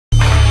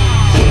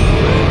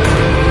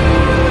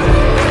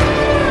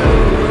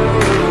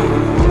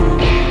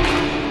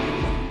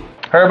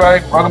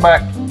everybody, welcome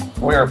back.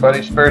 We are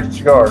Buddy Spirits and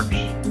Cigars.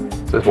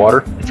 Is this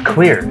water? It's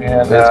clear. And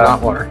It's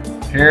not water.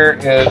 here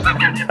is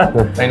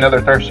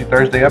another Thirsty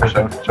Thursday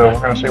episode. So we're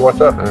going to see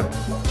what's up.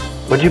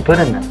 What'd you put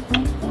in there?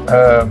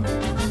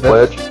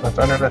 Pledge. That's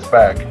under this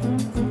bag.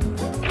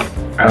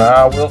 And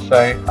I will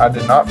say, I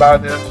did not buy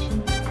this.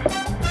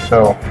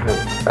 So,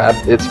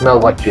 It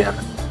smells like gin.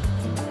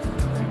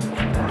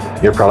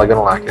 You're probably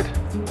gonna like it.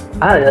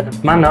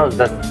 My nose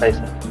doesn't taste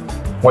it.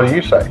 what do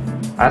you say?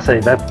 I say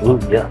that's ooh,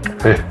 yuck.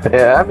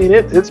 Yeah, I mean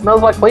it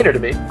smells like cleaner to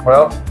me.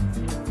 Well,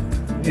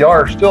 y'all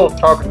are still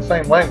talking the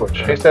same language.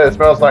 He said it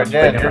smells like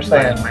gin. You're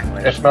saying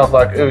it smells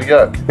like ooh,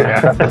 yuck.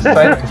 That's the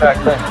same exact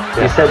thing.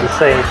 You said the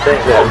same thing.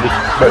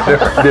 Yeah, But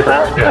different.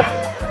 different.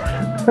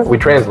 Yeah. We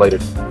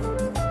translated.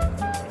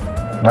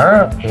 All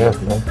right. Yeah.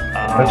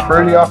 It's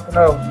fruity off the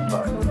nose.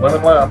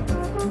 Lemon lime.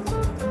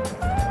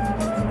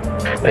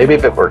 Maybe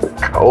if it were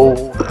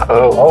cold.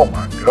 Oh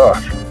my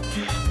gosh.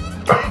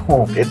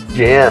 Oh, It's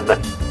gin.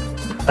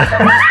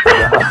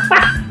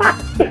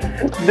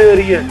 Do it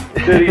again.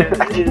 Do it again.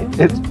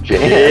 It's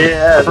gin.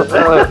 Yeah.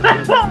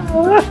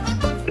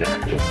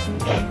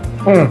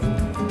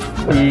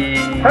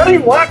 how do you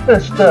like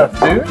this stuff,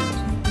 dude?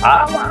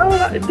 I don't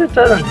know. It just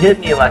doesn't hit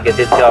me like it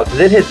hits y'all, because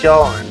it hits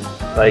y'all on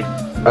like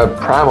A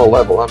primal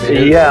level. I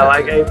mean. yeah,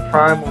 like a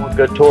primal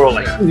guttural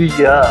like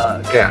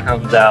yuck Yeah.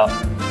 comes out.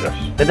 Yes.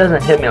 It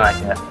doesn't hit me like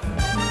that.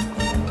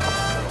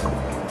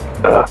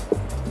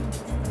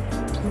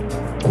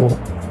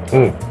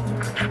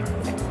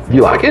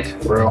 You like it?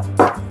 Bro.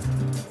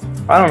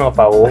 I don't know if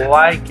I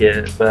like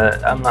it,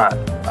 but I'm not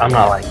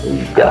like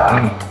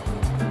yuck.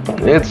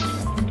 It's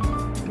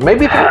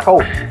maybe if it's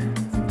cold.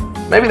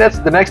 Maybe that's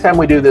the next time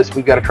we do this.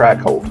 We've got to try it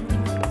cold.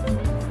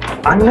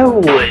 I know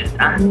it.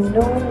 I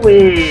know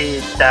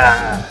it.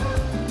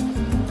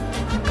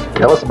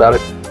 Tell us about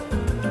it.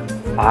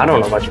 I don't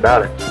know much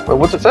about it. Well,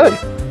 what's it say?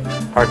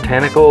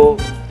 Botanical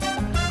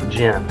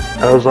gin.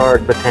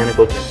 Ozark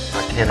Botanical Gin.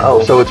 Botanical.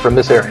 Oh, so it's from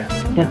this area.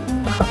 Yeah.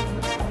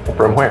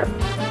 From where?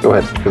 Go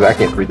ahead, because I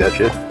can't read that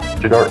shit.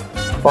 Too dark.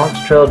 Fox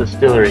Trail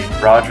Distillery,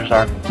 Rogers,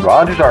 Arkansas.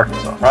 Rogers,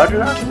 Arkansas. Rogers,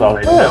 Arkansas.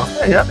 They do.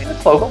 Oh, yeah, I mean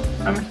it's local.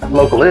 I mean, it's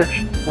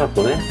Local-ish.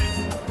 local-ish.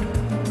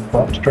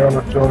 Fox Trail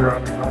Distillery,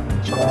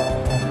 Arkansas.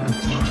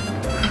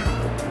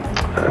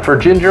 For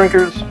gin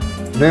drinkers,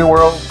 New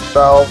World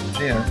style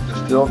gin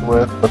distilled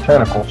with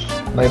botanicals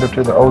native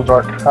to the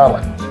Ozark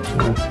Highlands.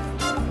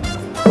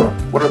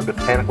 what are the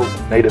botanicals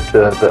native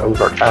to the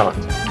Ozark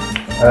Islands?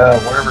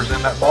 Whatever's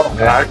in that bottle.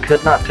 I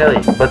could not tell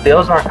you, but the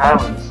Ozark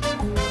Highlands,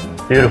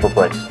 beautiful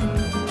place.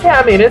 Yeah,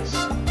 I mean it's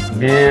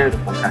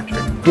Beautiful country.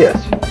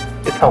 yes,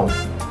 it's home.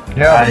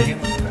 Yeah,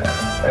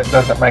 it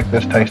doesn't make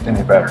this taste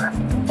any better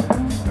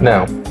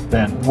No.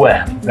 than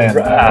Well,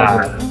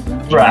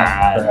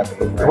 right.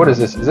 What is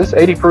this? Is this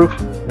 80 proof?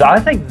 I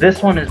think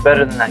this one is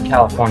better than that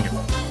California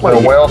one.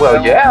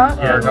 Well, yeah.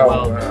 Or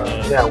no,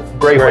 Yeah,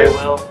 gray Gray whale.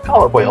 whale.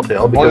 Call it whale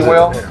tail because Blue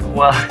whale?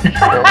 Well,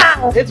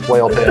 it's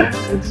whale tail.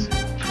 It's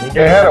it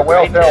had a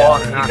whale tail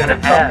on it. You're gonna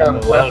Some have kind a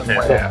of whale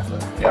fucking tail. whale.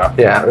 Yeah.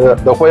 yeah.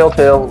 The whale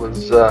tail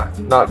was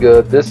not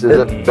good. This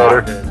isn't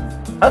better.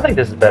 I think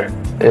this is better.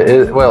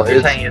 Well,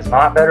 You're saying it's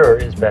not better or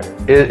is better?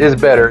 it is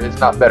better. It's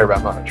not better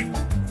by much.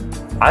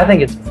 I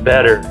think it's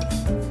better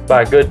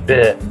by a good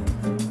bit,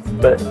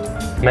 but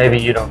maybe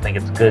you don't think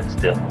it's good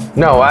still.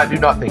 No, I do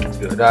not think it's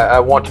good. I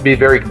want to be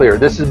very clear.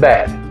 This is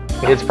bad.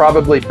 It's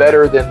probably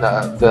better than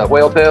the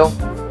whale tail,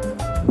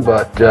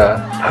 but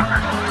yeah,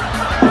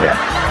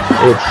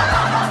 it's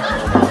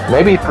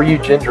maybe for you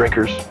gin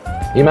drinkers,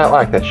 you might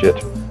like that shit.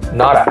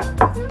 Not I.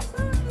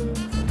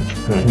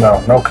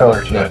 No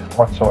color to it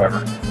whatsoever.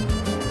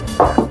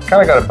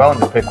 Kind of got a bone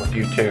to pick with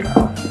you too.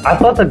 I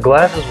thought the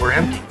glasses were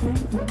empty.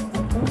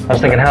 I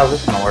was thinking, how's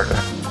this gonna work?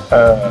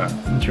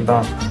 What's your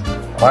bone?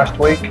 Last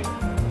week,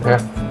 Yeah,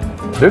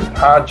 dude,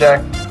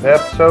 hijacked the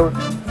episode.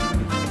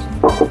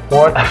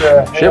 What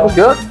the shit hell? was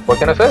good. What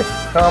can I say?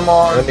 Come I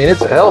on. mean,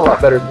 it's a hell of a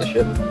lot better than this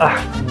shit.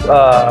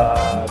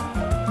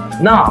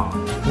 No.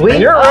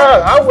 And you're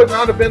right. I would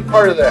not have been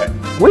part of that.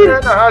 We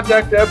didn't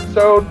hijack the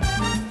episode.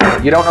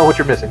 You don't know what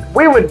you're missing.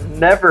 We would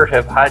never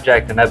have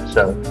hijacked an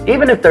episode,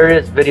 even if there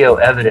is video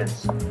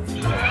evidence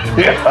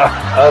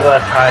Yeah. of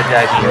us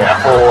hijacking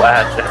that whole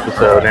ass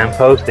episode and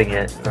posting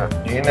it.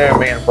 You knew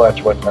me and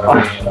Fletch wasn't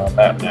going to be on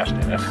that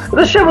nastiness.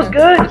 This shit was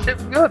good. Shit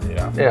was good.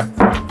 Yeah.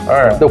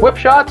 All right. The whip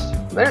shots,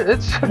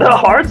 it's The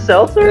hard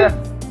seltzer.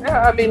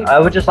 yeah. I mean, I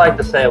would just like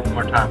to say it one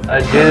more time.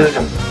 A dude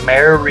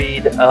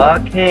married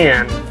a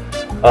can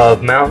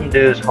of Mountain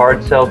Dew's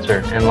hard seltzer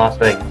in Las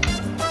Vegas.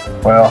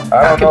 Well,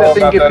 I How don't can know that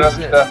thing about get that other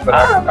consent? stuff, but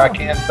I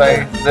can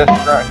say this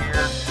right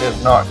here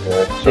is not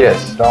good. So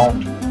Yes.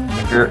 don't.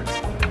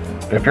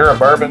 If you're a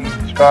bourbon,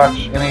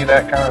 scotch, any of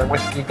that kind of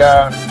whiskey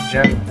guy,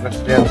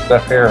 this gin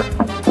stuff here,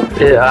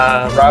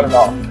 write it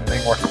off. It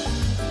ain't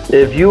worth it.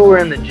 If you were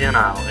in the gin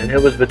aisle and it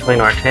was between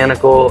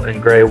Artanical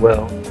and Grey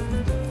Whale,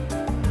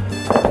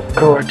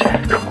 go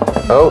Artanical.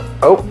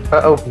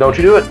 oh, don't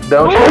you do it.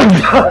 Don't you?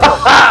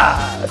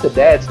 That's a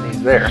dad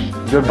sneeze there.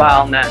 Goodbye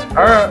on that.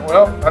 All right,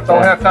 well, that's all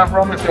we have time for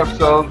on this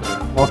episode.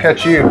 We'll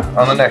catch you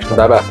on the next one.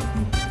 Bye-bye.